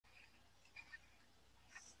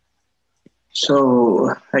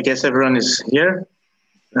So I guess everyone is here,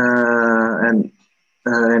 and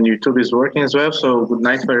YouTube is working as well. So good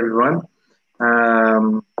night for everyone.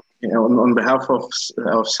 On behalf of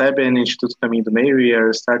CEBB and Instituto Caminho do Meio, we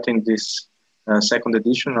are starting this second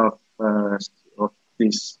edition of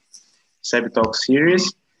this CEBBTalks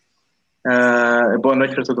series. Boa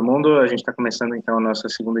noite para todo mundo. A gente está começando então a nossa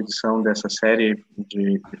segunda edição dessa série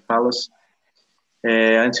de falas.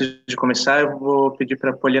 Antes de começar, eu vou pedir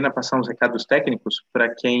para a Poliana passar uns recados técnicos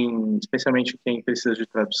para quem, especialmente quem precisa de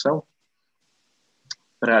tradução,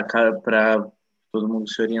 para todo mundo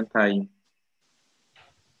se orientar aí.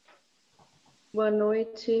 Boa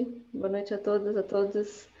noite a todas, a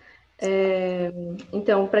todos.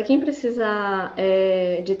 Então, para quem precisar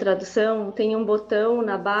de tradução, tem um botão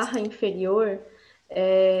na barra inferior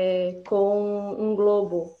com um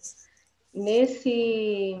globo.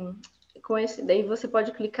 Daí você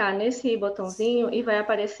pode clicar nesse botãozinho e vai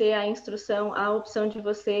aparecer a instrução, a opção de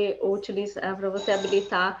você utilizar, para você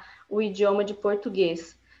habilitar o idioma de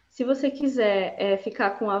português. Se você quiser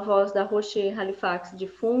ficar com a voz da Roshi Halifax de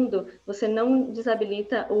fundo, você não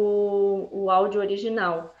desabilita o áudio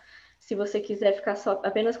original. Se você quiser ficar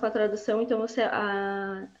apenas com a tradução, então você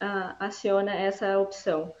aciona essa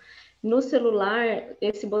opção. No celular,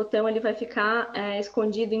 esse botão ele vai ficar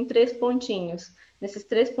escondido em 3 pontinhos. Nesses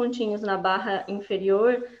 3 pontinhos na barra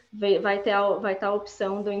inferior, vai estar a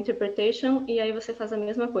opção do Interpretation, e aí você faz a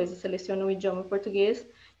mesma coisa, seleciona o idioma português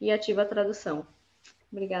e ativa a tradução.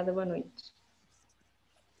 Obrigada, boa noite.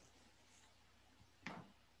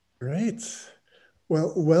 Great.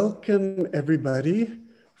 Well, welcome everybody.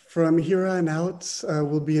 From here on out,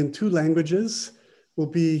 we'll be in 2 languages. We'll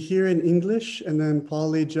be here in English, and then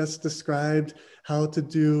Polly just described how to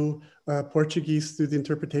do Portuguese through the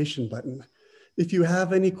interpretation button. If you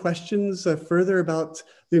have any questions further about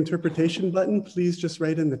the interpretation button, please just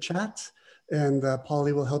write in the chat, and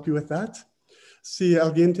Polly will help you with that. Se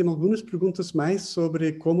alguém tem algumas perguntas mais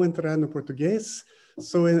sobre como entrar no português,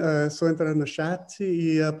 só entrar no chat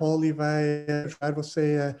e a Polly vai ajudar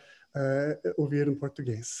você a ouvir em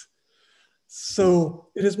português. So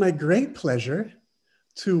it is my great pleasure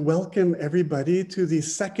to welcome everybody to the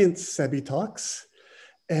second CEBBTalks.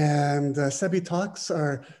 And CEBBTalks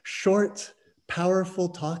are short, powerful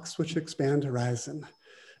talks which expand horizon.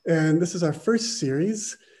 And this is our first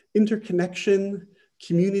series, Interconnection,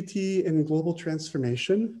 Community, and Global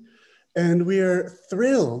Transformation. And we are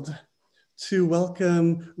thrilled to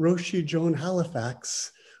welcome Roshi Joan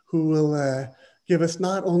Halifax, who will give us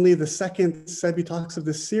not only the second CEBBTalks of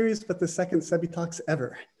this series, but the second CEBBTalks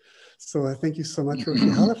ever. So thank you so much,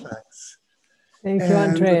 Roshi Halifax. Thank you,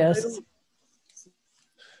 Andreas.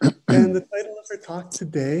 And the title of our talk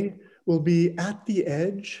today will be At the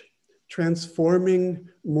Edge, Transforming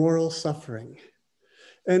Moral Suffering.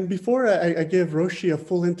 And before I give Roshi a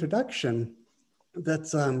full introduction,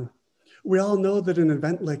 we all know that an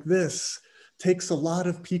event like this takes a lot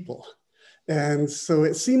of people. And so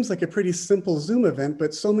it seems like a pretty simple Zoom event,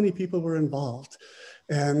 but so many people were involved.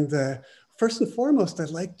 And first and foremost, I'd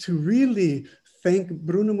like to really thank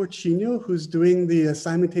Bruno Morchinho, who's doing the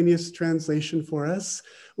simultaneous translation for us.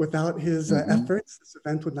 Without his efforts, this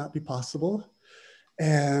event would not be possible.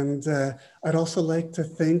 And I'd also like to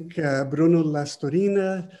thank Bruno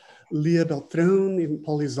Lastorina, Lia Beltrão, and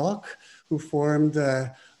Polly Zoc, who formed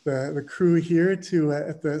the crew here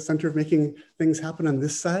at the Center of Making Things Happen on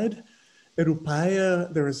this side. At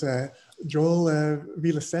Upaya, there was Joel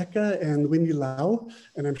Vilaseca and Wendy Lau,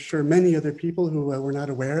 and I'm sure many other people who we're not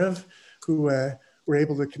aware of who were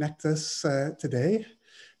able to connect us today.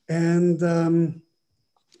 And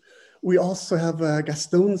we also have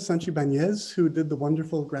Gaston Sanchibanez, who did the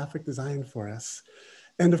wonderful graphic design for us.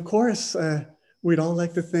 And of course, we'd all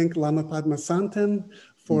like to thank Lama Padma Samten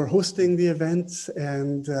for hosting the event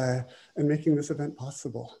and making this event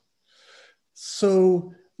possible.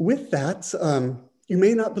 So with that, you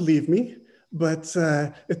may not believe me, but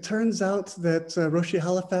it turns out that Roshi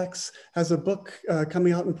Halifax has a book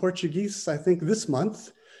coming out in Portuguese, I think this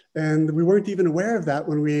month. And we weren't even aware of that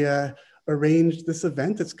when we arranged this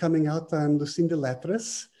event. It's coming out on Lucinda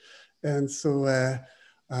Letras. And so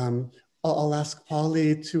I'll ask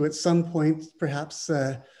Polly to, at some point, perhaps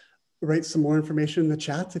write some more information in the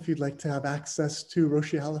chat if you'd like to have access to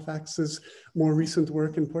Roshi Halifax's more recent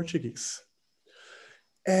work in Portuguese.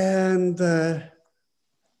 And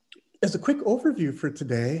as a quick overview for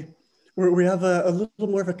today, we have a little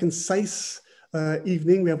more of a concise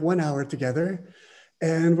evening. We have 1 hour together.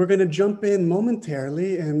 And we're going to jump in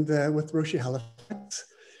momentarily and with Roshi Halifax.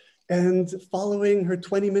 And following her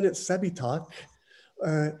 20-minute CEBB talk,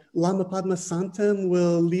 Lama Padma Samten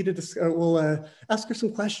will ask her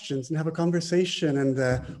some questions and have a conversation and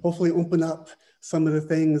hopefully open up some of the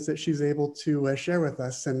things that she's able to share with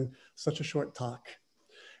us in such a short talk.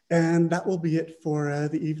 And that will be it for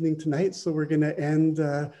the evening tonight. So we're going to end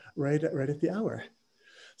right at the hour.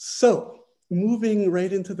 So moving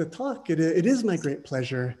right into the talk, it is my great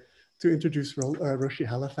pleasure to introduce Roshi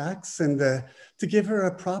Halifax, and to give her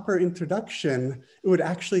a proper introduction, it would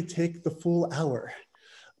actually take the full hour.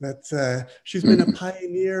 That she's been a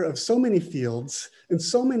pioneer of so many fields and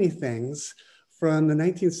so many things from the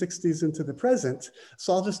 1960s into the present.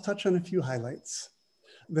 So I'll just touch on a few highlights.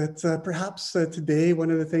 That perhaps today, one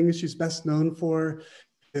of the things she's best known for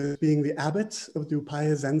is being the abbot of the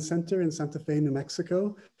Upaya Zen Center in Santa Fe, New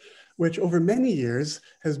Mexico, which over many years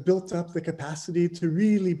has built up the capacity to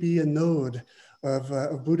really be a node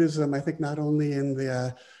of Buddhism, I think not only in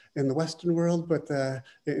the Western world, but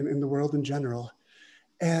in the world in general.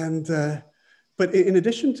 And but in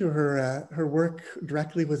addition to her work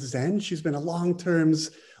directly with Zen, she's been a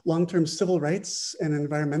long-term civil rights and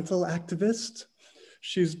environmental activist.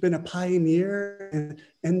 She's been a pioneer in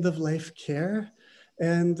end-of-life care.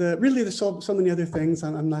 And really, there's so many other things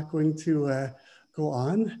I'm not going to go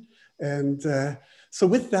on. And so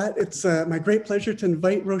with that, it's my great pleasure to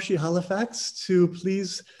invite Roshi Halifax to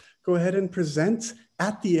please go ahead and present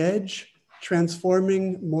At the Edge,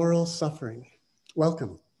 Transforming Moral Suffering.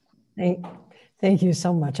 Welcome. Thank you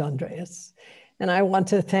so much, Andreas. And I want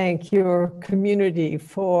to thank your community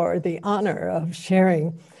for the honor of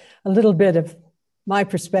sharing a little bit of my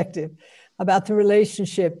perspective about the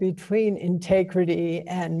relationship between integrity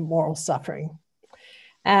and moral suffering.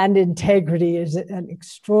 And integrity is an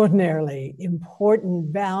extraordinarily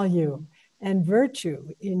important value and virtue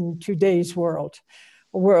in today's world,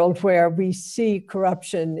 a world where we see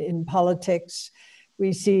corruption in politics,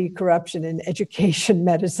 we see corruption in education,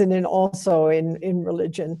 medicine, and also in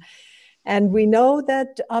religion. And we know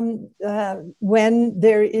that when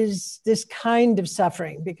there is this kind of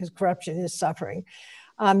suffering, because corruption is suffering,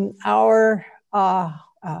 our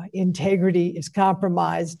integrity is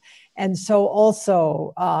compromised, and so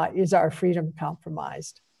also is our freedom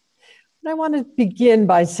compromised. And I want to begin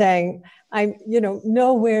by saying I'm,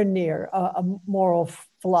 nowhere near a moral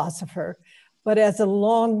philosopher, but as a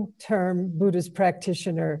long-term Buddhist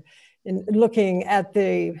practitioner, in looking at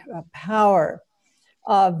the power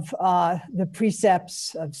of the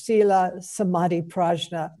precepts of Sila, Samadhi,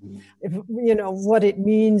 Prajna, what it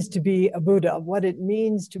means to be a Buddha, what it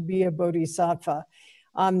means to be a Bodhisattva,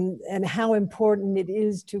 and how important it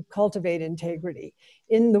is to cultivate integrity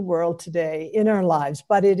in the world today, in our lives.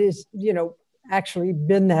 But it is, actually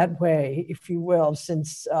been that way, if you will,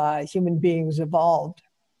 since human beings evolved.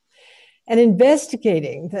 And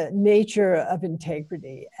investigating the nature of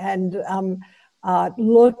integrity and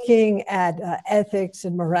looking at ethics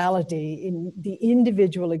and morality in the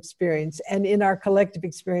individual experience and in our collective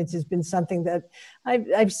experience has been something that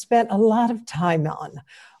I've spent a lot of time on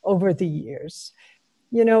over the years.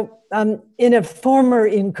 In a former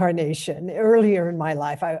incarnation, earlier in my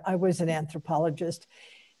life, I was an anthropologist,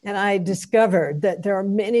 and I discovered that there are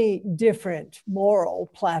many different moral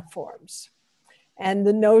platforms. And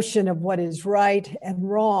the notion of what is right and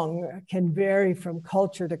wrong can vary from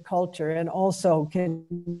culture to culture, and also can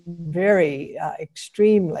vary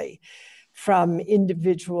extremely from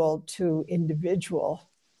individual to individual.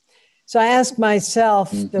 So I ask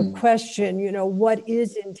myself the question, what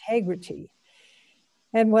is integrity?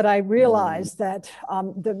 And what I realized that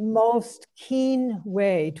the most keen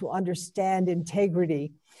way to understand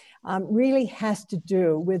integrity really has to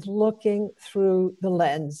do with looking through the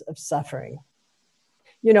lens of suffering.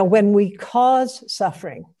 When we cause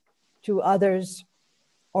suffering to others,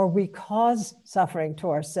 or we cause suffering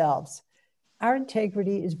to ourselves, our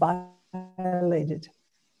integrity is violated.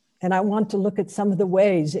 And I want to look at some of the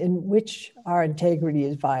ways in which our integrity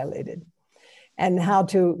is violated and how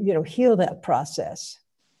to, heal that process.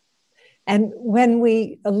 And when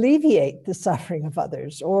we alleviate the suffering of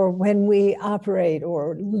others, or when we operate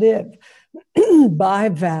or live by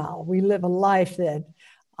vow, we live a life that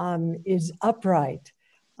is upright,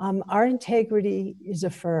 our integrity is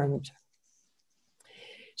affirmed.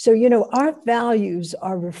 So, our values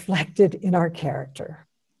are reflected in our character,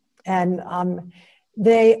 and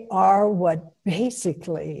they are what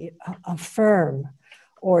basically affirm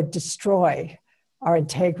or destroy our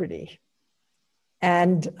integrity.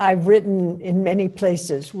 And I've written in many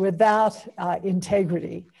places, without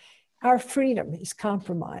integrity, our freedom is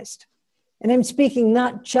compromised. And I'm speaking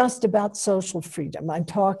not just about social freedom, I'm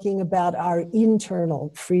talking about our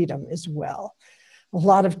internal freedom as well. A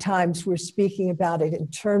lot of times we're speaking about it in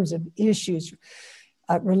terms of issues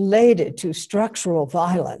related to structural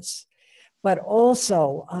violence, but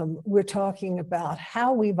also we're talking about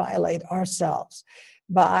how we violate ourselves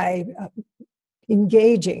by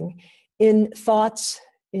engaging in thoughts,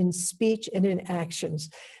 in speech, and in actions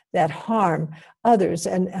that harm others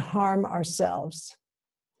and harm ourselves.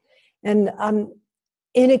 And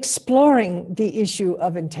in exploring the issue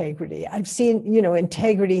of integrity, I've seen,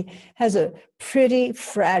 integrity has a pretty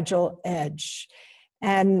fragile edge.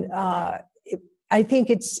 And I think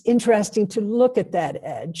it's interesting to look at that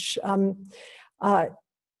edge. One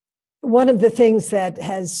of the things that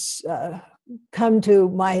has come to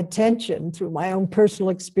my attention through my own personal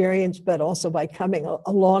experience, but also by coming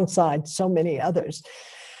alongside so many others,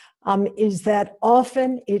 is that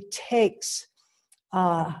often it takes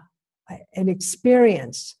an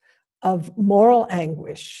experience of moral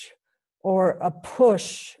anguish or a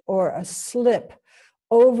push or a slip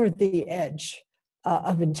over the edge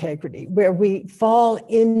of integrity, where we fall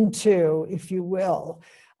into, if you will,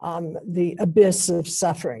 the abyss of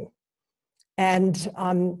suffering. And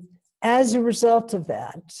as a result of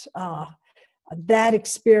that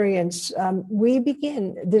experience, we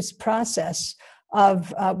begin this process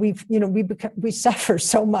of we suffer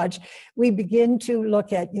so much. We begin to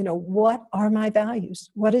look at, what are my values?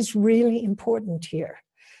 What is really important here?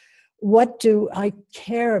 What do I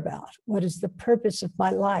care about? What is the purpose of my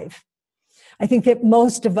life? I think that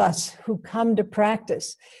most of us who come to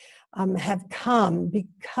practice have come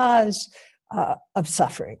because of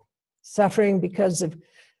suffering because of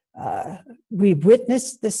we've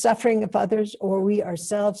witnessed the suffering of others, or we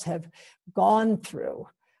ourselves have gone through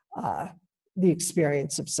the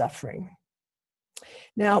experience of suffering.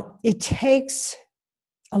 Now, it takes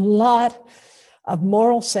a lot of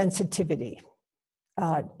moral sensitivity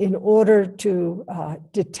in order to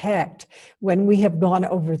detect when we have gone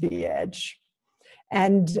over the edge.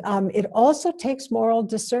 And it also takes moral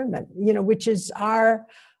discernment, which is our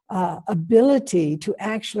ability to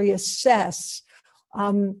actually assess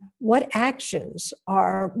what actions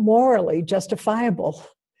are morally justifiable.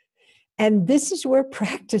 And this is where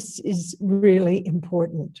practice is really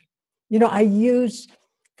important. I use,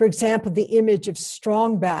 for example, the image of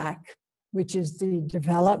strong back, which is the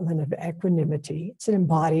development of equanimity. It's an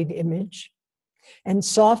embodied image. And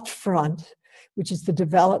soft front, which is the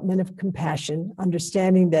development of compassion,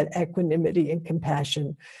 understanding that equanimity and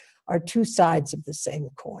compassion are two sides of the same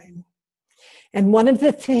coin. And one of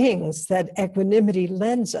the things that equanimity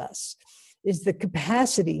lends us is the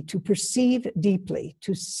capacity to perceive deeply,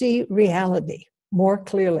 to see reality more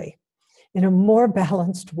clearly, in a more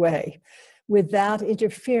balanced way, without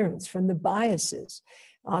interference from the biases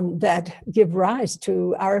that give rise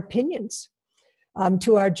to our opinions,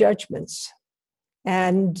 to our judgments.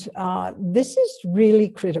 And this is really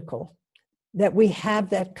critical, that we have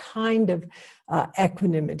that kind of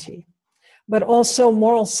equanimity. But also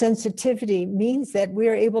moral sensitivity means that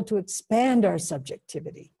we're able to expand our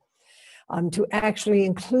subjectivity, to actually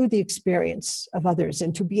include the experience of others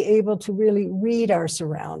and to be able to really read our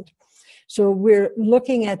surround. So we're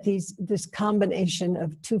looking at this combination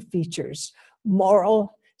of two features,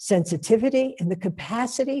 moral sensitivity and the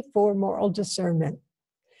capacity for moral discernment.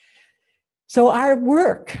 So our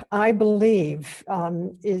work, I believe,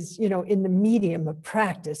 is, in the medium of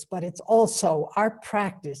practice, but it's also, our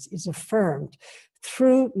practice is affirmed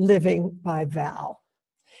through living by vow.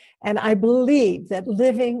 And I believe that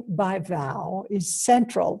living by vow is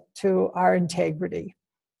central to our integrity.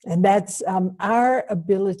 And that's our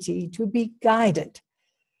ability to be guided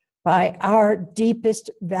by our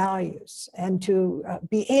deepest values and to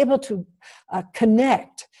be able to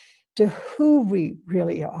connect to who we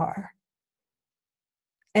really are.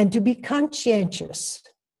 And to be conscientious,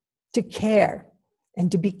 to care, and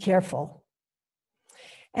to be careful.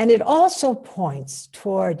 And it also points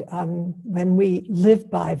toward, when we live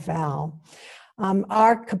by vow,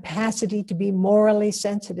 our capacity to be morally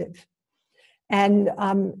sensitive. And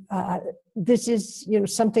this is,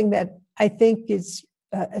 something that I think is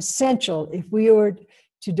essential if we were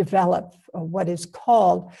to develop what is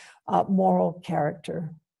called moral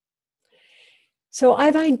character. So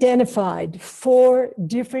I've identified 4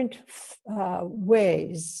 different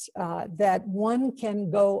ways that one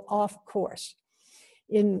can go off course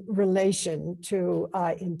in relation to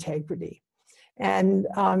integrity. And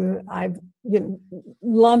I've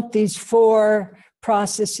lumped these 4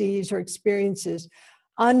 processes or experiences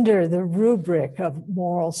under the rubric of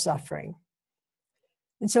moral suffering.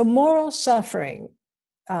 And so moral suffering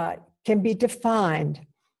can be defined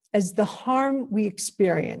as the harm we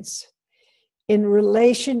experience in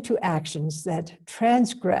relation to actions that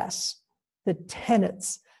transgress the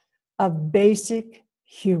tenets of basic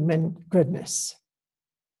human goodness.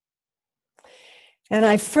 And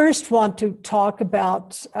I first want to talk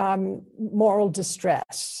about moral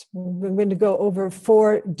distress. We're going to go over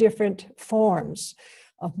 4 different forms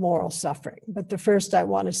of moral suffering. But the first I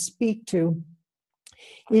want to speak to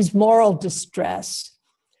is moral distress.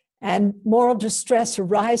 And moral distress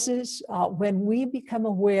arises when we become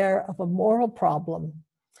aware of a moral problem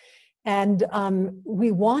and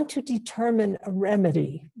we want to determine a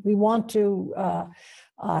remedy. We want to,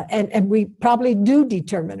 and we probably do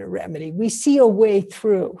determine a remedy. We see a way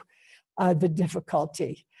through the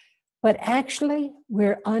difficulty, but actually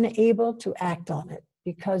we're unable to act on it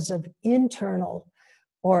because of internal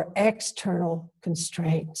or external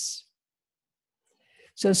constraints.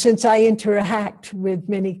 So since I interact with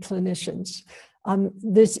many clinicians,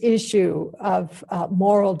 this issue of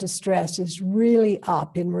moral distress is really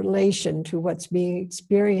up in relation to what's being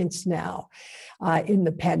experienced now in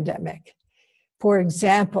the pandemic. For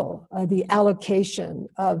example, the allocation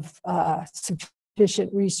of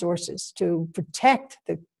sufficient resources to protect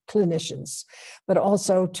the clinicians, but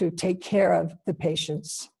also to take care of the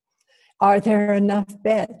patients. Are there enough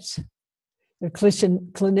beds? The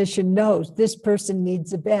clinician knows this person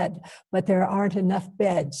needs a bed, but there aren't enough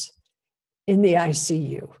beds in the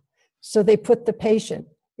ICU. So they put the patient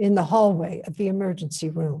in the hallway of the emergency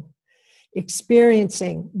room,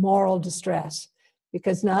 experiencing moral distress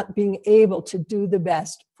because not being able to do the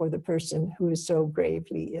best for the person who is so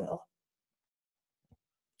gravely ill.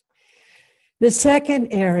 The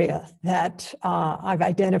second area that I've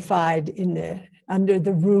identified under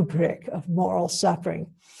the rubric of moral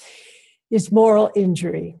suffering is moral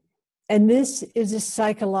injury. And this is a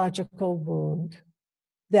psychological wound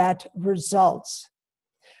that results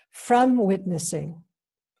from witnessing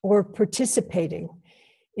or participating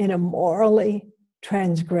in a morally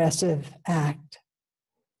transgressive act.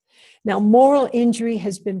 Now, moral injury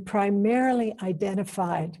has been primarily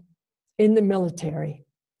identified in the military.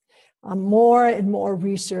 More and more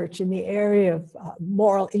research in the area of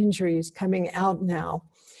moral injury is coming out now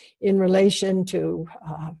in relation to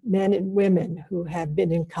men and women who have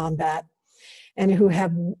been in combat and who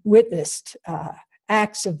have witnessed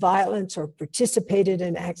acts of violence or participated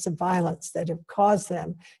in acts of violence that have caused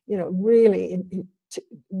them, really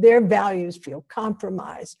their values feel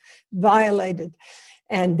compromised, violated,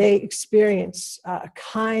 and they experience a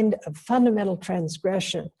kind of fundamental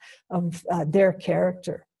transgression of their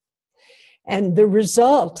character. And the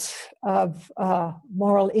result of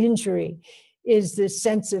moral injury is this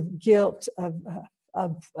sense of guilt,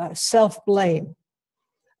 of self-blame,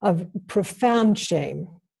 of profound shame.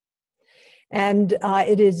 And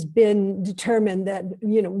it has been determined that,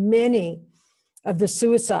 many of the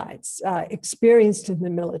suicides experienced in the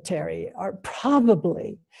military are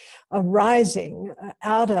probably arising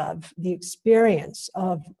out of the experience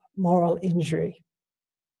of moral injury.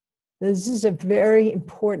 This is a very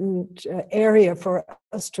important area for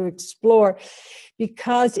us to explore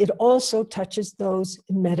because it also touches those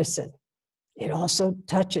in medicine. It also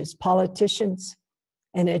touches politicians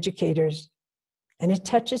and educators, and it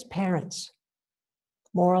touches parents.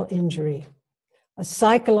 Moral injury, a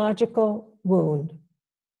psychological wound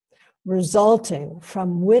resulting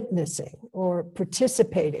from witnessing or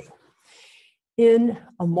participating in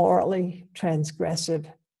a morally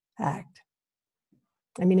transgressive act.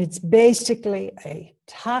 I mean, it's basically a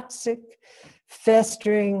toxic,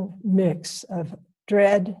 festering mix of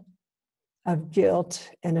dread, of guilt,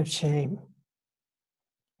 and of shame.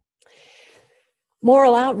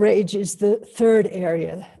 Moral outrage is the third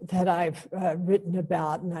area that I've written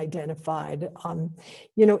about and identified.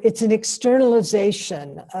 It's an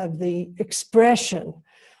externalization of the expression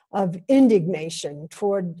of indignation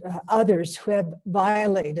toward others who have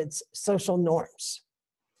violated social norms.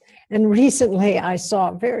 And recently I saw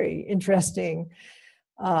a very interesting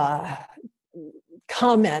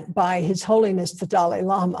comment by His Holiness the Dalai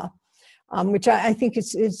Lama, which I think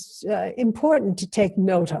is important to take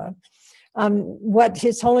note of. What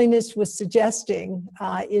His Holiness was suggesting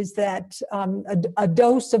is that a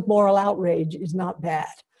dose of moral outrage is not bad.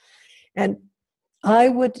 And I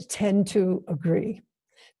would tend to agree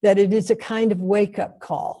that it is a kind of wake-up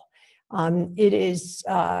call. It is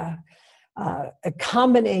a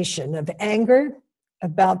combination of anger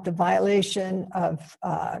about the violation of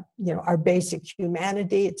our basic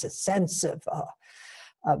humanity. It's a sense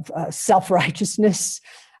of self-righteousness.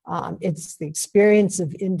 It's the experience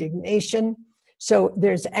of indignation. So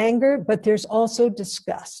there's anger, but there's also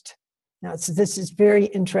disgust. Now, this is very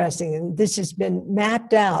interesting, and this has been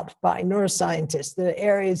mapped out by neuroscientists, the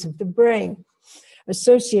areas of the brain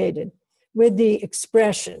associated with the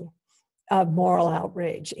expression of moral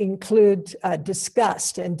outrage include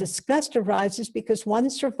disgust, and disgust arises because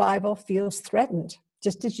one's survival feels threatened,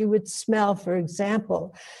 just as you would smell, for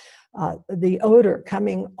example, the odor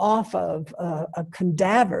coming off of a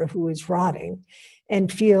cadaver who is rotting, and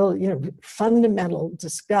feel, fundamental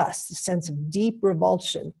disgust, a sense of deep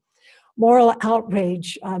revulsion. Moral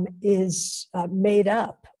outrage is made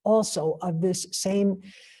up also of this same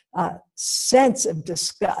sense of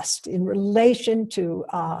disgust in relation to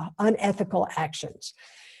unethical actions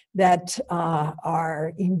that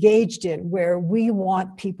are engaged in, where we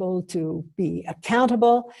want people to be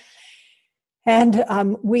accountable, and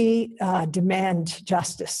we demand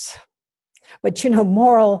justice. But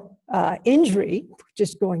moral injury,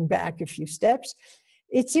 just going back a few steps,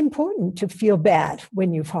 it's important to feel bad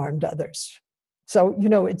when you've harmed others. So,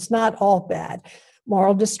 it's not all bad.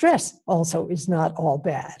 Moral distress also is not all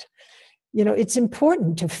bad. It's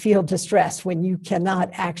important to feel distress when you cannot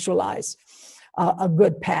actualize a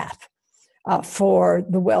good path for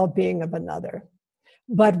the well-being of another.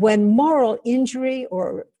 But when moral injury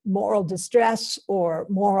or moral distress or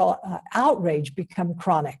moral outrage become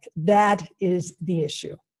chronic, that is the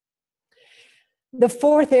issue. The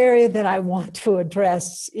fourth area that I want to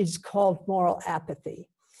address is called moral apathy.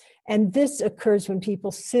 And this occurs when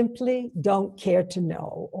people simply don't care to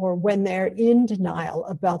know, or when they're in denial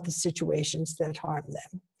about the situations that harm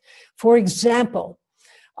them. For example,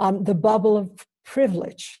 the bubble of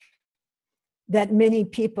privilege that many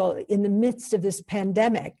people in the midst of this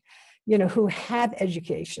pandemic, who have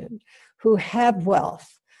education, who have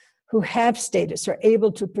wealth, who have status, are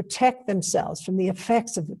able to protect themselves from the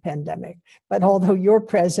effects of the pandemic. But although your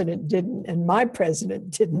president didn't and my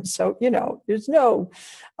president didn't, so, there's no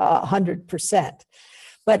 100%.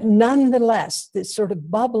 But nonetheless, this sort of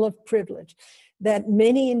bubble of privilege that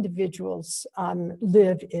many individuals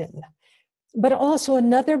live in. But also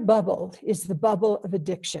another bubble is the bubble of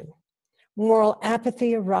addiction. Moral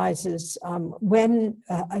apathy arises when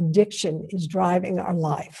addiction is driving our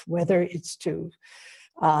life, whether it's to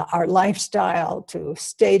our lifestyle, to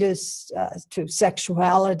status, to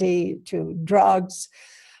sexuality, to drugs,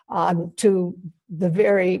 to the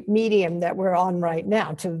very medium that we're on right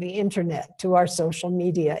now, to the internet, to our social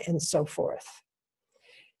media, and so forth.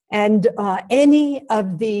 And any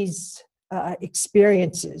of these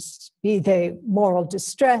experiences, be they moral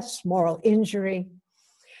distress, moral injury,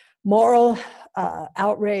 moral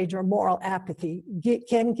outrage, or moral apathy,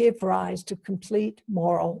 can give rise to complete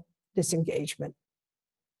moral disengagement.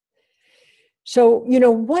 So,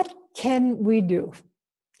 what can we do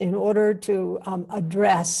in order to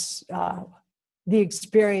address the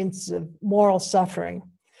experience of moral suffering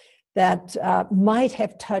that might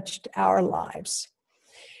have touched our lives?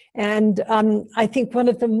 And I think one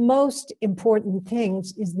of the most important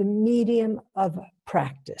things is the medium of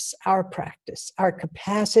practice, our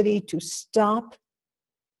capacity to stop,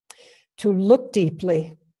 to look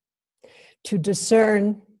deeply, to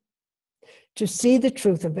discern, to see the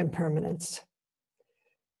truth of impermanence,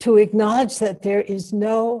 to acknowledge that there is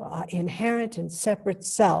no inherent and separate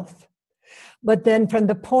self. But then from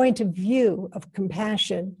the point of view of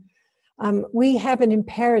compassion, we have an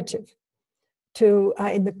imperative to,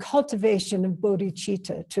 in the cultivation of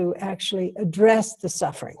bodhicitta, to actually address the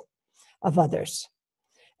suffering of others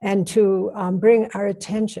and to bring our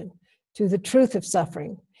attention to the truth of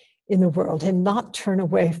suffering in the world and not turn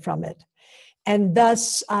away from it. And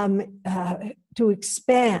thus to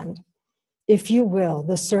expand, if you will,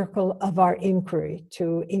 the circle of our inquiry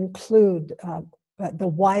to include the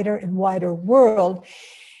wider and wider world,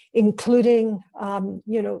 including,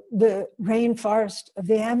 the rainforest of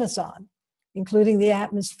the Amazon, including the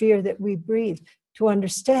atmosphere that we breathe, to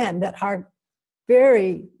understand that our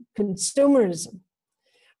very consumerism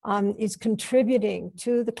is contributing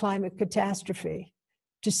to the climate catastrophe,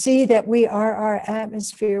 to see that we are our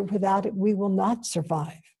atmosphere. Without it, we will not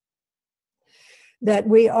survive. That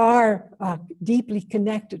we are deeply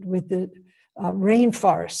connected with the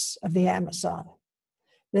rainforests of the Amazon.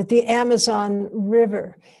 That the Amazon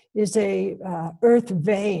River is a earth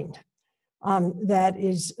vein that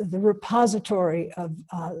is the repository of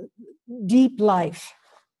deep life.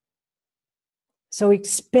 So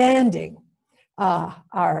expanding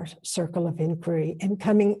our circle of inquiry and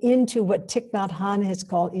coming into what Thich Nhat Hanh has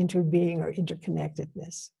called interbeing or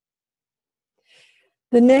interconnectedness.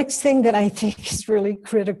 The next thing that I think is really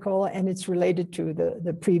critical, and it's related to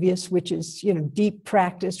the previous, which is, deep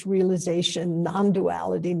practice, realization,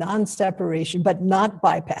 non-duality, non-separation, but not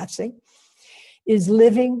bypassing, is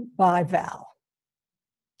living by vow.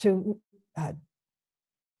 To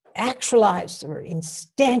actualize or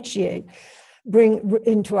instantiate bring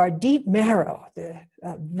into our deep marrow the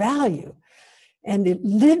value and the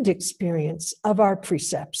lived experience of our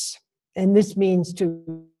precepts. And this means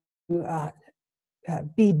to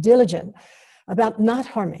be diligent about not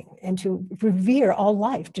harming and to revere all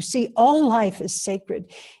life, to see all life as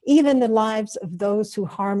sacred, even the lives of those who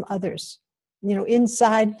harm others. You know,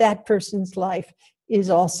 inside that person's life is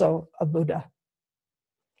also a Buddha.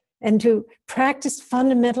 And to practice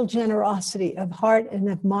fundamental generosity of heart and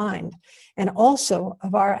of mind, and also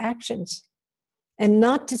of our actions. And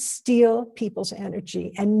not to steal people's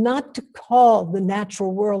energy, and not to call the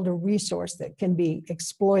natural world a resource that can be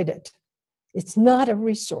exploited. It's not a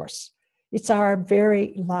resource. It's our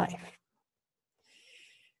very life.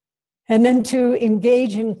 And then to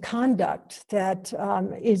engage in conduct that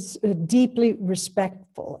is deeply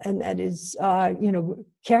respectful and that is,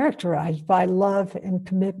 characterized by love and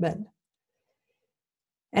commitment.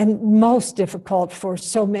 And most difficult for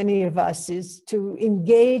so many of us is to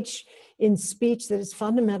engage in speech that is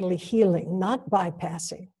fundamentally healing, not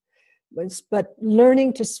bypassing, but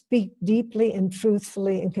learning to speak deeply and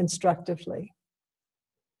truthfully and constructively.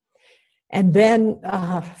 And then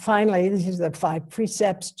finally, these are the 5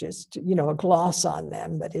 precepts, just, a gloss on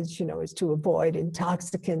them, but it's, is to avoid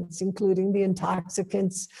intoxicants, including the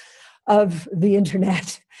intoxicants of the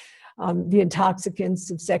internet, the intoxicants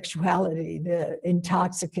of sexuality, the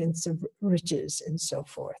intoxicants of riches, and so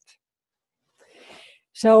forth.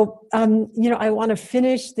 So, I want to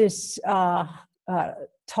finish this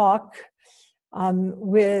talk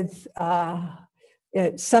with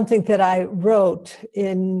something that I wrote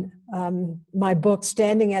in my book,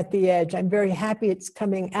 Standing at the Edge. I'm very happy it's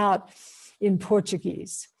coming out in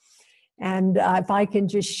Portuguese. And if I can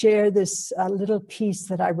just share this little piece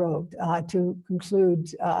that I wrote to conclude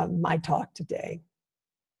my talk today.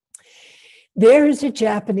 There is a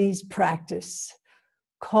Japanese practice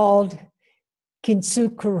called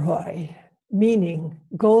kintsukuroi, meaning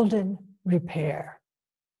golden repair.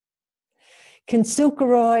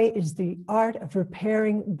 Kintsukuroi is the art of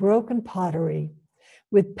repairing broken pottery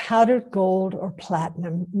with powdered gold or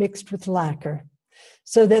platinum mixed with lacquer,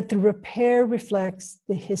 so that the repair reflects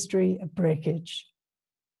the history of breakage.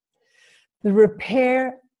 The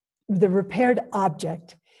repaired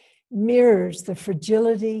object mirrors the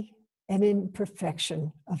fragility and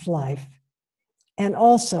imperfection of life, and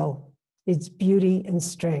also its beauty and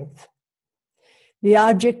strength. The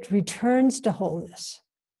object returns to wholeness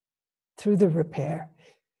through the repair.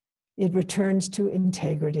 It returns to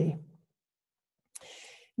integrity.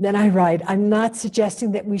 Then I write, I'm not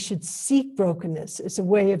suggesting that we should seek brokenness as a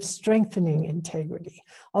way of strengthening integrity,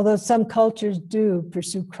 although some cultures do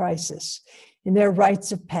pursue crisis in their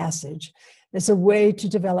rites of passage as a way to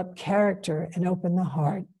develop character and open the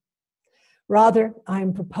heart. Rather, I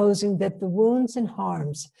am proposing that the wounds and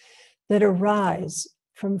harms that arise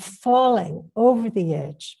from falling over the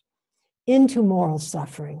edge into moral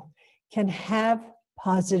suffering can have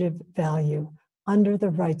positive value under the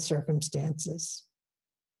right circumstances.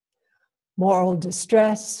 Moral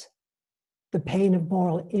distress, the pain of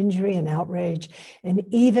moral injury and outrage, and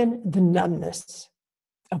even the numbness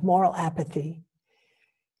of moral apathy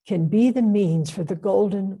can be the means for the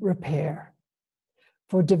golden repair,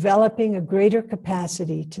 for developing a greater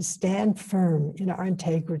capacity to stand firm in our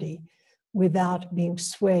integrity without being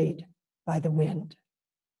swayed by the wind.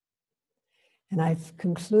 And I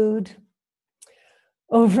conclude,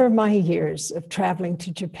 over my years of traveling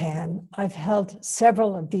to Japan, I've held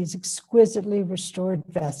several of these exquisitely restored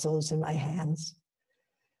vessels in my hands.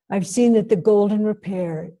 I've seen that the golden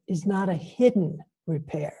repair is not a hidden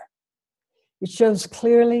repair. It shows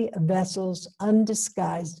clearly a vessel's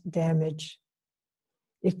undisguised damage.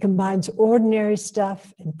 It combines ordinary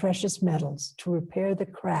stuff and precious metals to repair the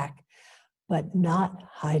crack, but not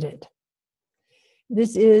hide it.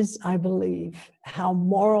 This is, I believe, how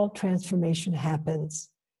moral transformation happens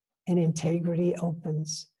and integrity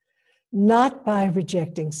opens, not by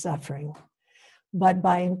rejecting suffering, but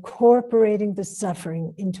by incorporating the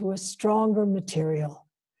suffering into a stronger material,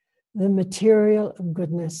 the material of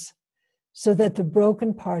goodness, so that the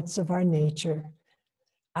broken parts of our nature,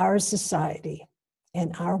 our society,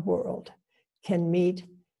 and our world can meet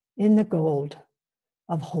in the gold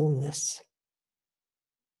of wholeness.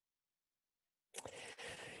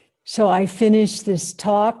 So I finished this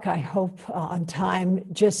talk, I hope on time,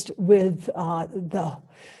 just with the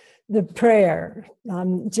prayer,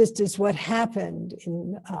 just as what happened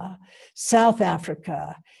in South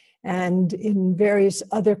Africa and in various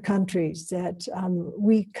other countries, that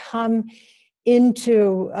we come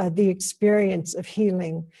into the experience of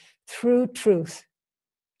healing through truth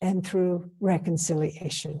and through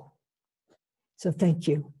reconciliation. So thank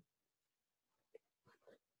you.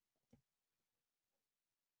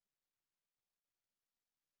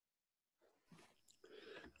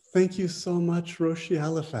 Thank you so much, Roshi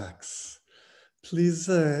Halifax. Please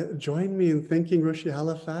join me in thanking Roshi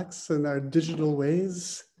Halifax in our digital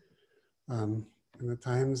ways in the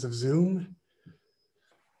times of Zoom.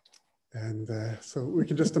 And so we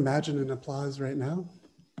can just imagine an applause right now.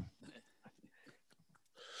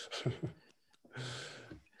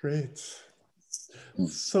 Great.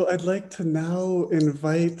 So I'd like to now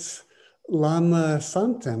invite Lama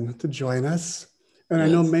Samten to join us. And yes.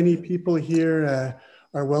 I know many people here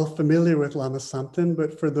are well familiar with Lama Samten,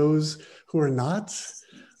 but for those who are not,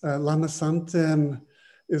 Lama Samten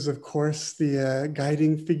is of course the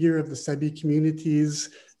guiding figure of the CEBB communities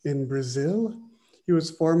in Brazil. He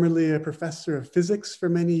was formerly a professor of physics for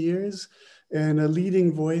many years and a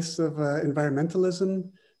leading voice of environmentalism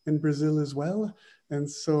in Brazil as well. And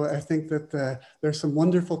so I think that there's some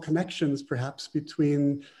wonderful connections perhaps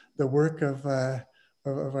between the work of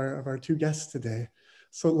our two guests today.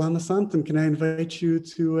 So Lama Samten, can I invite you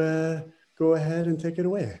to go ahead and take it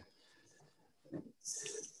away?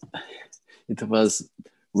 It was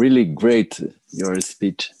really great, your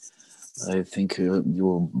speech. I think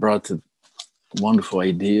you brought wonderful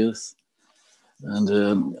ideas.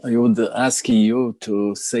 And I would ask you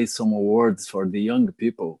to say some words for the young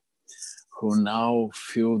people who now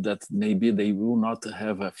feel that maybe they will not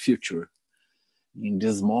have a future. In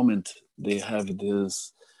this moment, they have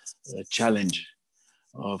this challenge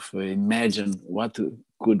of imagine what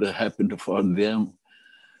could happen for them.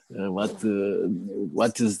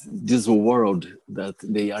 What is this world that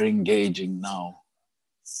they are engaging now?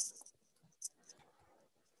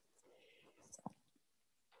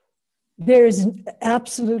 There is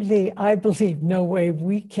absolutely, I believe, no way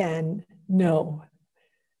we can know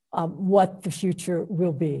what the future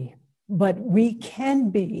will be, but we can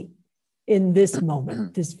be in this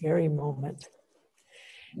moment, this very moment.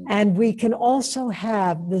 And we can also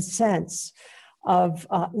have the sense of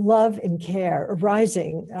love and care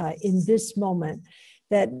arising in this moment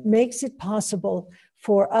that makes it possible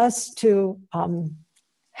for us to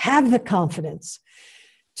have the confidence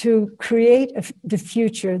to create the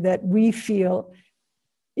future that we feel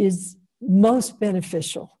is most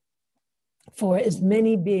beneficial for as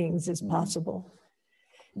many beings as possible.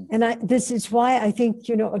 And this is why I think,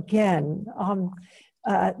 you know, again,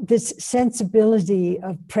 this sensibility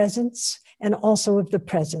of presence and also of the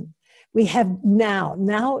present. We have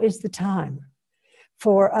now is the time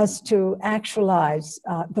for us to actualize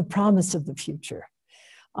the promise of the future.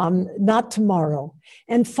 Not tomorrow.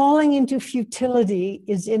 And falling into futility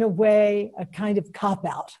is in a way a kind of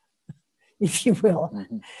cop-out, if you will.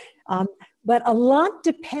 But a lot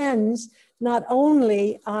depends not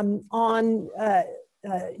only on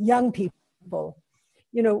young people.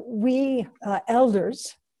 You know, we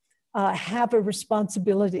elders have a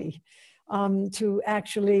responsibility to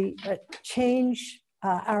actually change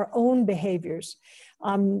our own behaviors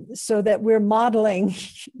so that we're modeling,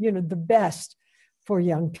 you know, the best for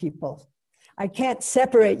young people. I can't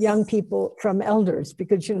separate young people from elders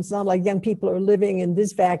because, you know, it's not like young people are living in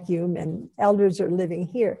this vacuum and elders are living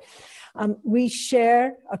here. We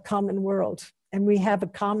share a common world and we have a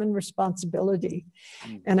common responsibility.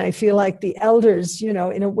 And I feel like the elders, you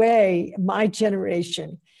know, in a way, my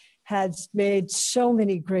generation has made so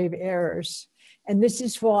many grave errors. And this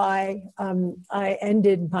is why I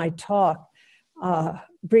ended my talk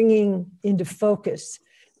bringing into focus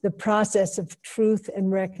the process of truth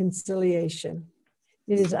and reconciliation.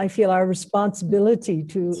 It is, I feel, our responsibility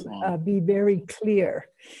to be very clear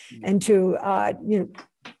and to, you know,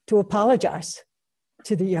 to apologize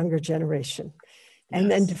to the younger generation and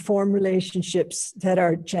then to form relationships that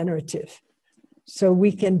are generative so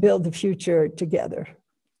we can build the future together.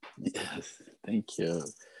 Yes, thank you.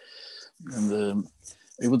 And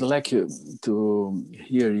I would like you to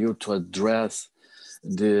hear you to address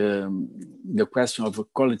the question of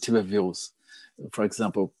collective views. For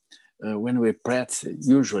example, when we practice,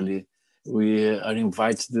 usually we are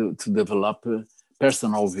invited to develop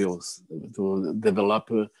personal views, to develop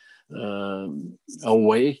a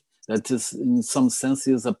way that is, in some sense,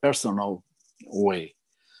 is a personal way.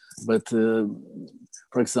 But,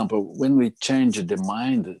 for example, when we change the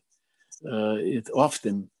mind, it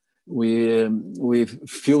often we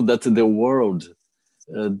feel that the world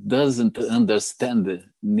doesn't understand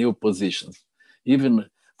new positions. Even,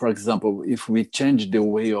 for example, if we change the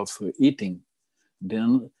way of eating,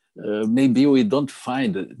 then maybe we don't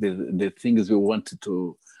find the things we want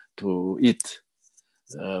to eat.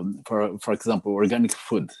 For example, organic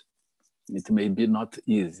food, it may be not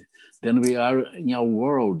easy. Then we are in a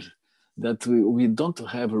world that we don't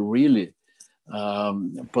have really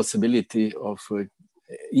possibility of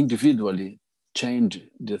individually change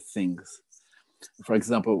the things. for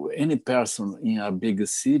example, any person in a big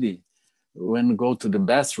city, when go to the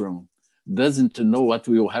bathroom, doesn't know what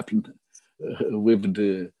will happen with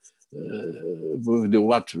the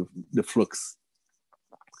water, the flux.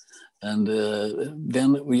 And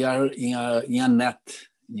then we are in a net,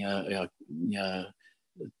 in a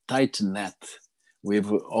tight net with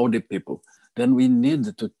all the people. Then we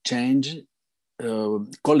need to change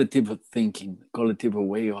collective thinking, collective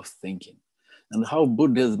way of thinking. And how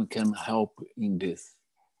Buddhism can help in this.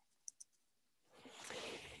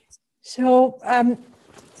 So,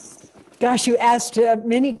 gosh, you asked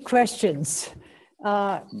many questions,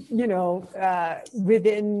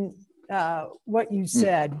 within what you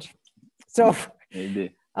said. So,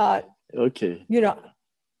 maybe. Okay.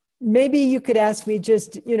 Maybe you could ask me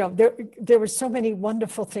just, there were so many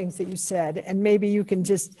wonderful things that you said, and maybe you can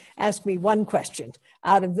just ask me one question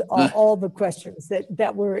out of all the questions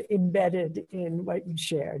that were embedded in what you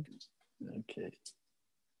shared. Okay.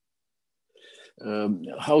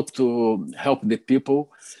 How to help the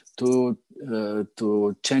people to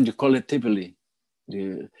change collectively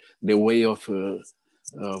the way of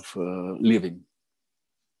living.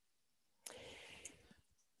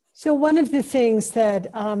 So one of the things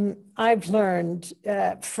that I've learned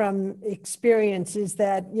from experience is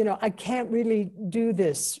that, I can't really do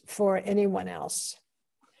this for anyone else.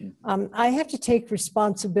 I have to take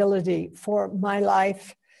responsibility for my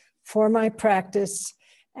life, for my practice,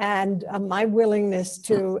 and my willingness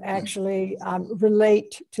to actually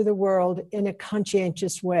relate to the world in a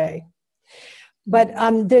conscientious way. But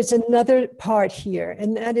there's another part here,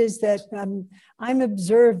 and that is that I'm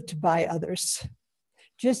observed by others,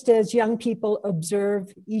 just as young people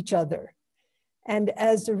observe each other. And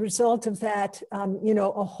as a result of that,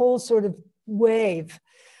 a whole sort of wave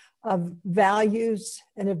of values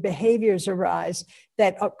and of behaviors arise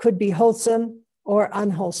that could be wholesome or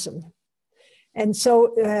unwholesome. And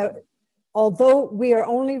so, although we are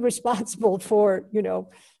only responsible for,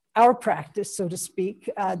 our practice, so to speak,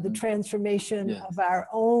 the transformation of our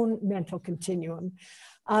own mental continuum,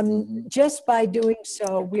 just by doing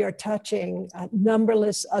so, we are touching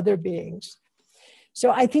numberless other beings.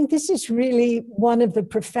 So I think this is really one of the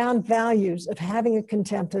profound values of having a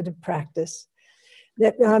contemplative practice,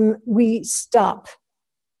 that we stop.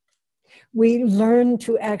 We learn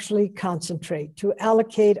to actually concentrate, to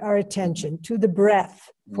allocate our attention to the breath,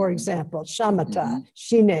 for example, shamatha,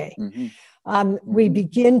 shine. We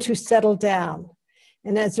begin to settle down.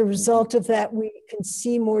 And as a result of that, we can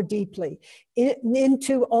see more deeply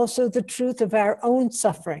into also the truth of our own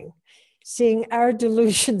suffering, seeing our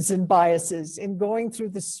delusions and biases, and going through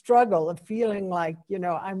the struggle of feeling like,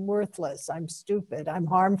 I'm worthless, I'm stupid, I'm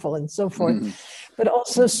harmful, and so forth. But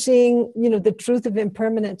also seeing, the truth of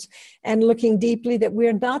impermanence, and looking deeply that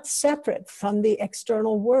we're not separate from the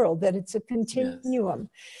external world, that it's a continuum,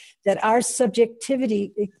 that our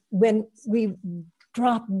subjectivity, when we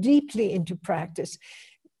drop deeply into practice,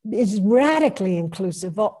 is radically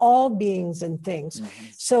inclusive of all beings and things.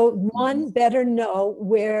 So one better know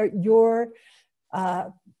where your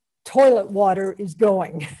toilet water is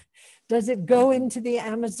going. Does it go into the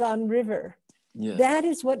Amazon River? That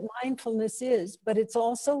is what mindfulness is, but it's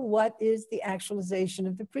also what is the actualization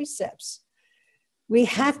of the precepts. We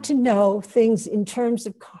have to know things in terms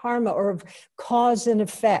of karma, or of cause and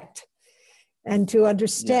effect, and to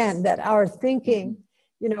understand that our thinking,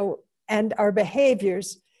 and our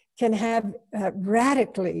behaviors can have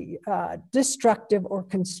radically destructive or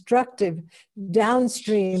constructive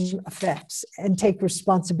downstream effects, and take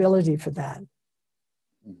responsibility for that.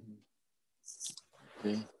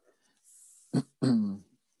 Okay.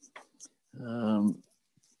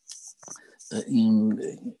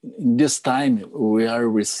 In this time, we are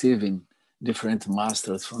receiving different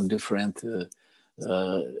masters from different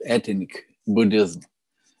ethnic Buddhism.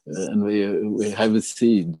 And we have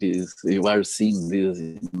seen this, we are seeing this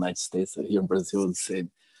in the United States, here in Brazil, the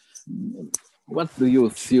same. What do you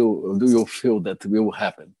feel that will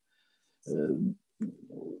happen?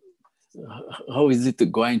 How is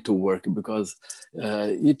it going to work? Because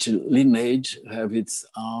each lineage have its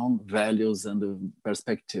own values and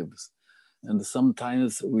perspectives. And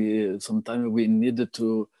sometimes we need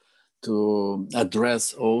to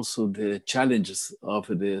address also the challenges of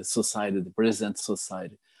the society, the present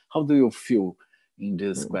society. How do you feel in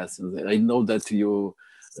these questions? I know that you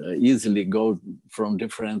easily go from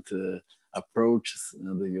different approaches,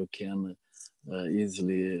 and you can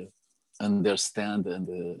easily understand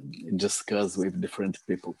and discuss with different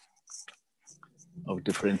people of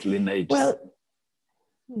different lineages. Well,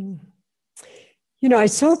 You know, I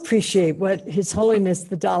so appreciate what His Holiness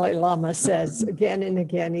the Dalai Lama says again and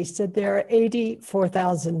again. He said there are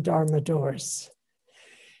 84,000 Dharma doors.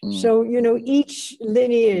 So, you know, each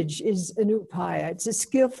lineage is an upaya. It's a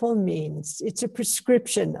skillful means. It's a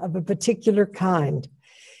prescription of a particular kind.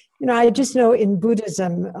 You know, I just know in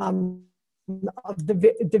Buddhism, of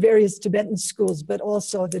the various Tibetan schools, but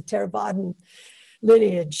also the Theravadan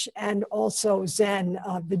lineage and also Zen,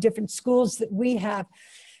 the different schools that we have,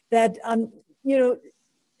 that, you know,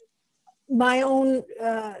 my own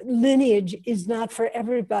lineage is not for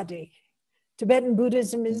everybody. Tibetan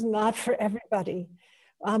Buddhism is not for everybody,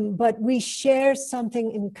 but we share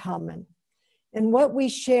something in common. And what we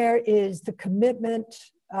share is the commitment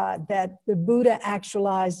that the Buddha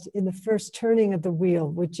actualized in the first turning of the wheel,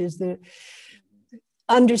 which is the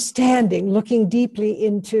understanding, looking deeply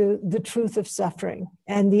into the truth of suffering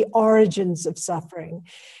and the origins of suffering,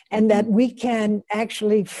 and that we can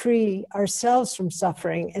actually free ourselves from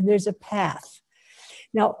suffering, and there's a path.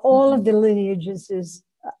 Now, all of the lineages,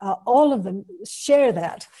 all of them share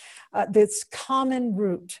that, this common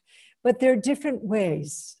root, but there are different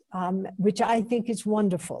ways, which I think is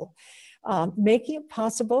wonderful. Making it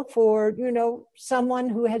possible for, you know, someone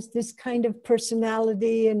who has this kind of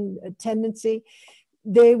personality and tendency,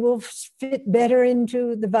 they will fit better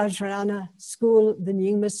into the Vajrayana school, the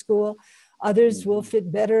Nyingma school. Others will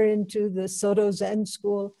fit better into the Soto Zen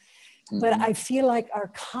school. But I feel like our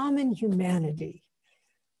common humanity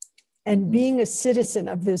and being a citizen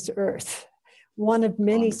of this earth, one of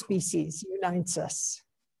many species, unites us.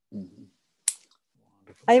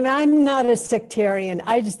 I'm not a sectarian.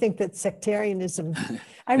 I just think that sectarianism,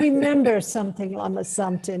 I remember something, Lama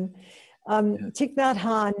Samten. Thich Nhat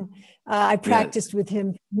Hanh, I practiced with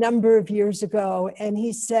him a number of years ago, and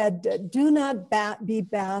he said, do not be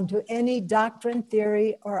bound to any doctrine,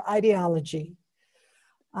 theory, or ideology.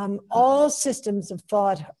 All systems of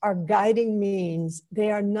thought are guiding means.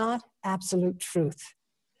 They are not absolute truth.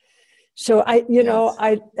 So I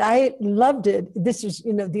loved it. This is,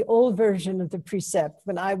 you know, the old version of the precept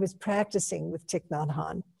when I was practicing with Thich Nhat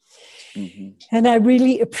Hanh. And I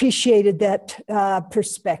really appreciated that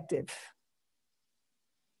perspective.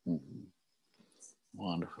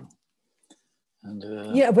 Wonderful.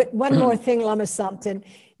 And yeah, but one more thing, Lama Samten,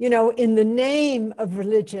 you know, in the name of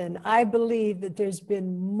religion, I believe that there's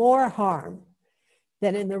been more harm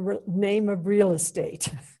than in the name of real estate.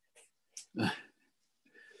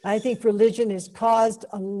 I think religion has caused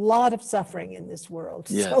a lot of suffering in this world.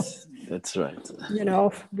 Yes, so, that's right. You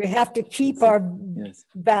know, we have to keep our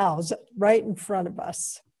vows right in front of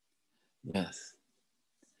us. Yes.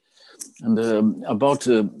 And about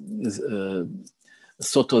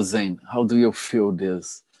Soto Zen, how do you feel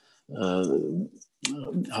this?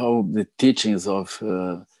 How the teachings of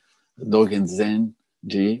Dogen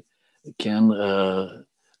Zenji can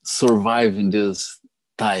survive in these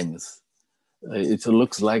times? It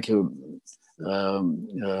looks like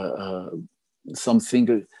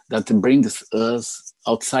something that brings us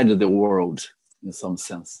outside of the world in some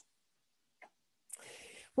sense.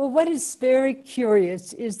 Well, what is very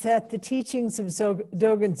curious is that the teachings of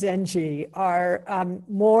Dogen Zenji are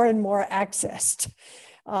more and more accessed.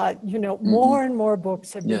 You know, more and more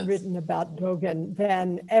books have been written about Dogen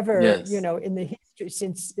than ever, you know, in the history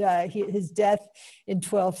since his death in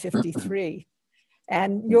 1253.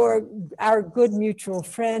 And our good mutual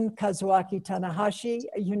friend, Kazuaki Tanahashi,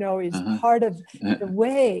 you know, is part of the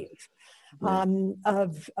wave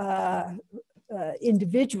of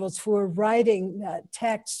individuals who are writing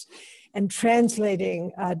texts and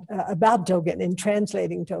translating about Dogen and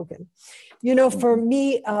translating Dogen. You know, for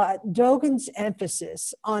me, Dogen's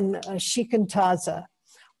emphasis on shikantaza,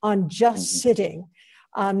 on just sitting,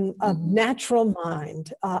 of natural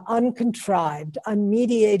mind, uncontrived,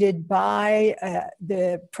 unmediated by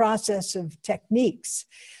the process of techniques.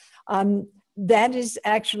 That is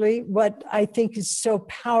actually what I think is so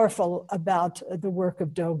powerful about the work of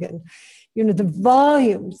Dogen. You know, the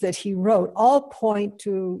volumes that he wrote all point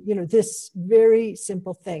to, you know, this very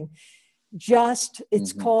simple thing. Just,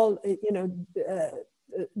 it's called, you know,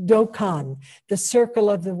 Dokan, the circle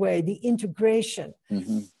of the way, the integration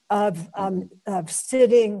of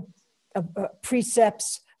sitting, of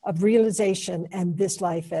precepts, of realization, and this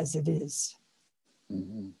life as it is.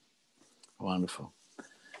 Wonderful.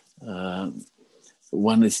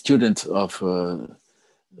 One student of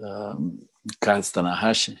Kaz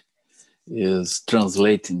Tanahashi is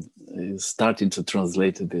starting to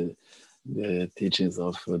translate the teachings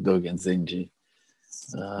of Dogen Zenji.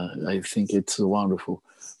 I think it's wonderful.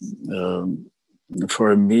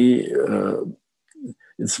 For me,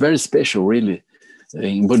 it's very special, really,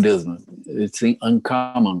 in Buddhism. It's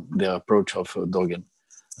uncommon, the approach of Dogen.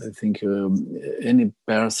 I think any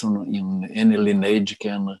person in any lineage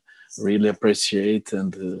can really appreciate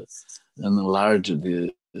and enlarge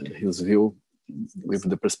his view with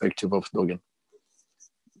the perspective of Dogen.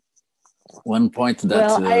 One point that...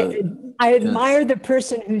 Well, I admire the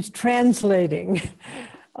person who's translating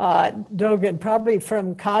Dogen, probably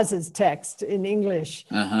from Kaz's text in English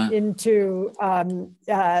into,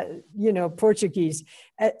 Portuguese.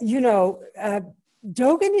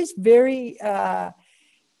 Dogen is very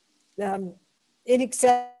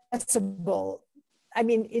inaccessible. I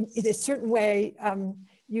mean, in a certain way,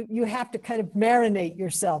 you have to kind of marinate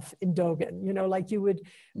yourself in Dogen, like you would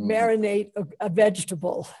marinate a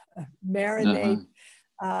vegetable, marinate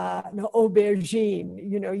aubergine.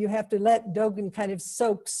 You have to let Dogen kind of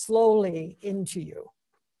soak slowly into you.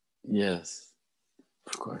 Yes,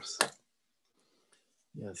 of course.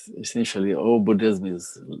 Yes, essentially all Buddhism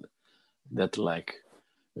is that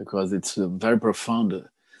because it's very profound,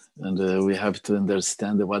 and we have to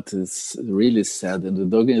understand what is really said, and the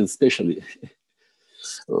Dogen especially.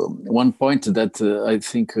 One point that I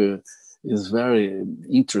think is very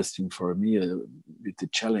interesting for me, with the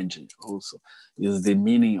challenge also, is the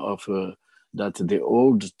meaning of that the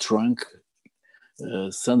old trunk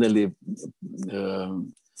suddenly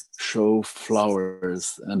show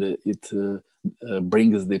flowers, and it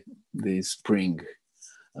brings the spring.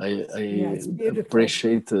 I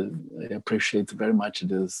appreciate very much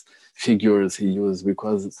these figures he used,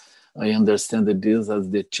 because I understand that this as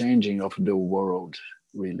the changing of the world,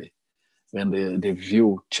 really. When the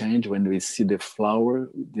view change, when we see the flower,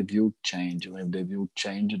 the view change. When the view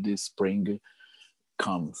change, the spring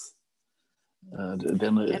comes.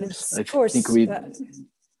 Then I think we,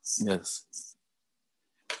 yes.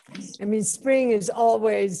 I mean, spring is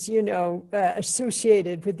always,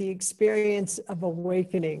 associated with the experience of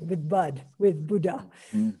awakening, with Bud, with Buddha,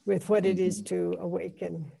 with what it is to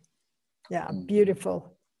awaken. Yeah,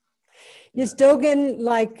 beautiful. Yes, Dogen,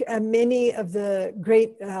 like many of the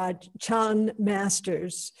great Chan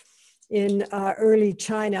masters in early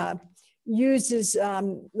China, uses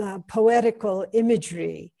poetical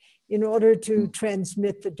imagery in order to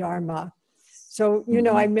transmit the Dharma. So,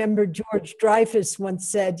 I remember George Dreyfus once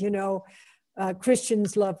said,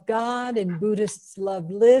 Christians love God and Buddhists love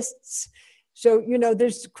lists. So,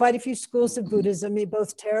 there's quite a few schools of Buddhism,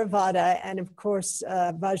 both Theravada and, of course,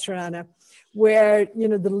 Vajrayana, where,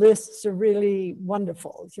 the lists are really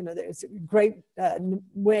wonderful. There's a great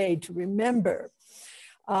way to remember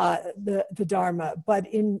the Dharma. But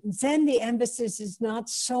in Zen, the emphasis is not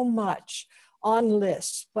so much on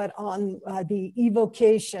lists, but on the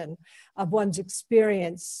evocation of one's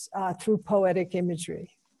experience through poetic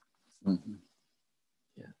imagery.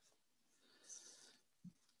 Yeah.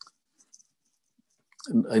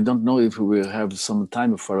 I don't know if we will have some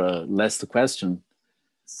time for a last question.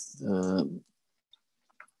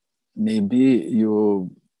 Maybe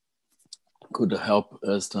you could help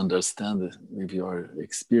us to understand with your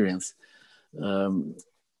experience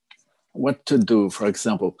what to do, for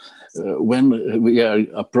example, when we are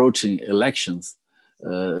approaching elections.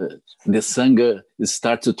 The Sangha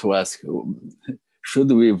started to ask,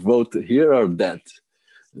 should we vote here or that?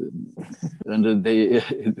 And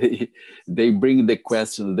they bring the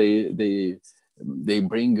question, they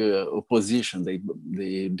bring opposition,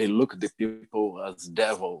 they look at the people as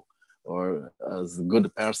devil or as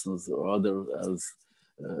good persons, or other as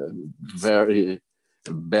very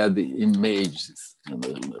bad images, and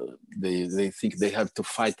they think they have to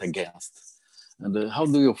fight against. And how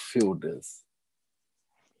do you feel this?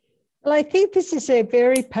 Well, I think this is a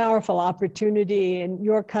very powerful opportunity in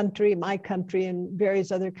your country, my country, and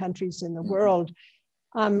various other countries in the world,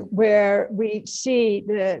 where we see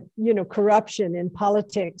the corruption in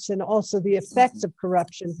politics, and also the effects of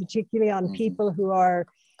corruption, particularly on people who are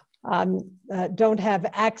don't have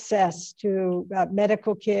access to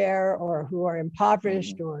medical care, or who are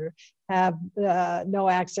impoverished, or have no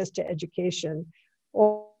access to education,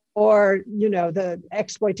 or the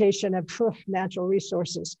exploitation of natural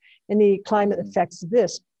resources, and the climate effects of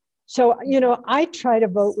this. So, I try to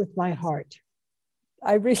vote with my heart.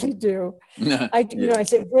 I really do. I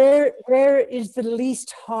say, where is the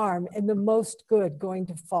least harm and the most good going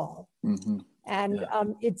to fall? And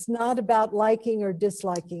it's not about liking or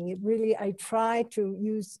disliking. It really, I try to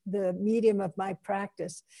use the medium of my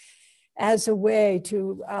practice as a way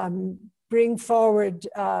to bring forward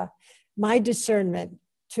my discernment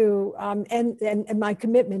to and my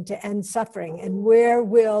commitment to end suffering. And where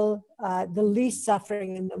will the least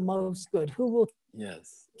suffering and the most good? Who will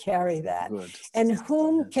carry that? Good. And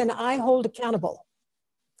whom can I hold accountable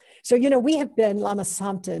So, you know, we have been, Lama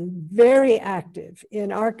Samten, very active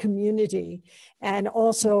in our community and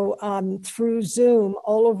also through Zoom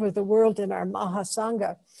all over the world in our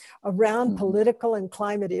Mahasangha around political and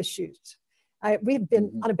climate issues. We've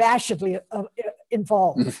been unabashedly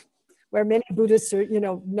involved, where many Buddhists are, you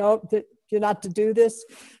know that you're not to do this.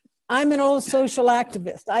 I'm an old social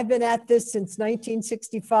activist. I've been at this since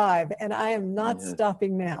 1965, and I am not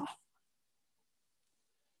stopping now.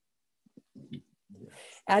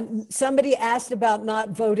 And somebody asked about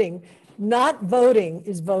not voting. Not voting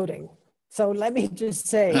is voting. So let me just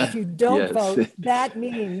say, if you don't vote, that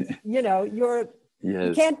means, you know, you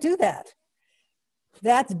can't do that.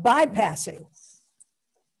 That's bypassing.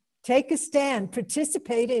 Take a stand,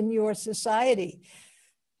 participate in your society.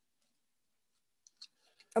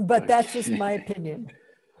 But that's just my opinion.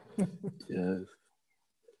 Yes,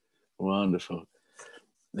 wonderful.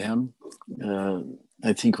 Then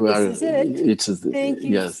I think we are. This is it. Thank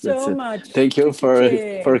you so much. Thank you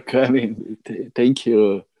for coming. Thank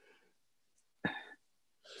you.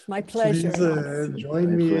 It's my pleasure. Please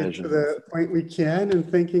join me to the point we can in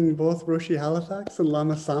thanking both Roshi Halifax and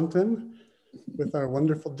Lama Samten with our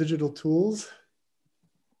wonderful digital tools.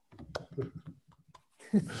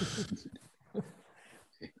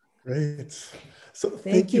 Great. So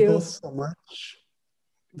thank you both so much.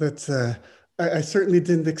 I certainly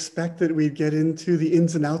didn't expect that we'd get into the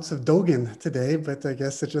ins and outs of Dogen today, but I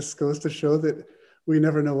guess it just goes to show that we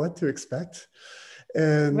never know what to expect.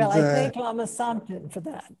 And, well, I thank Lama Samten for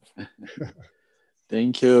that.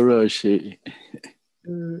 Thank you, Roshi.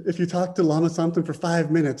 If you talk to Lama Samten for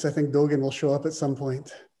 5 minutes, I think Dogen will show up at some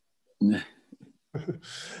point.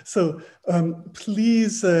 So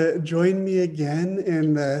please join me again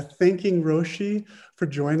in thanking Roshi for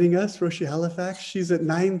joining us. Roshi Halifax, she's at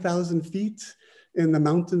 9,000 feet in the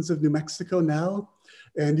mountains of New Mexico now.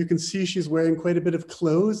 And you can see she's wearing quite a bit of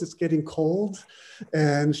clothes. It's getting cold.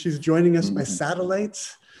 And she's joining us by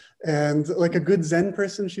satellite. And like a good Zen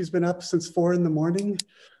person, she's been up since 4 in the morning.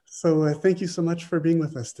 So thank you so much for being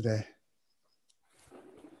with us today.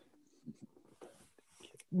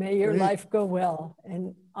 May your life go well,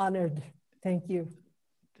 and honored. Thank you.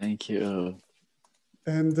 Thank you.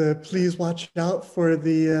 And please watch out for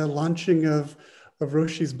the launching of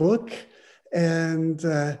Roshi's book. And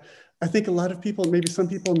I think a lot of people, maybe some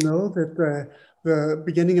people know that the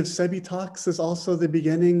beginning of CEBBTalks is also the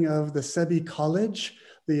beginning of the CEBB College,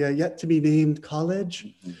 the yet to be named college,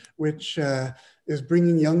 which is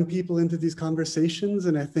bringing young people into these conversations.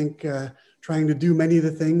 And I think trying to do many of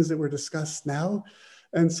the things that were discussed now.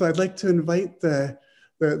 And so I'd like to invite the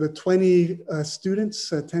 20 students,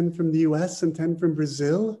 10 from the US and 10 from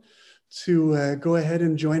Brazil, to go ahead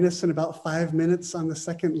and join us in about 5 minutes on the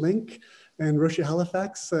second link. And Roshi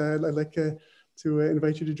Halifax, I'd like to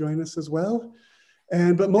invite you to join us as well.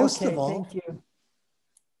 But most of all, thank you.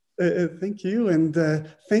 Thank you, and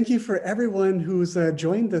thank you for everyone who's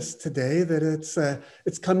joined us today. That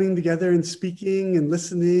it's coming together and speaking and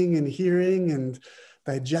listening and hearing and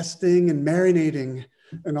digesting and marinating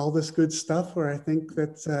and all this good stuff. Where I think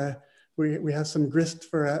that we have some grist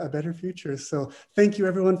for a better future. So thank you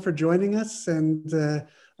everyone for joining us, and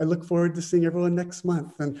I look forward to seeing everyone next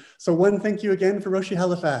month. And so thank you again for Roshi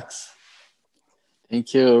Halifax.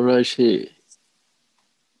 Thank you, Roshi.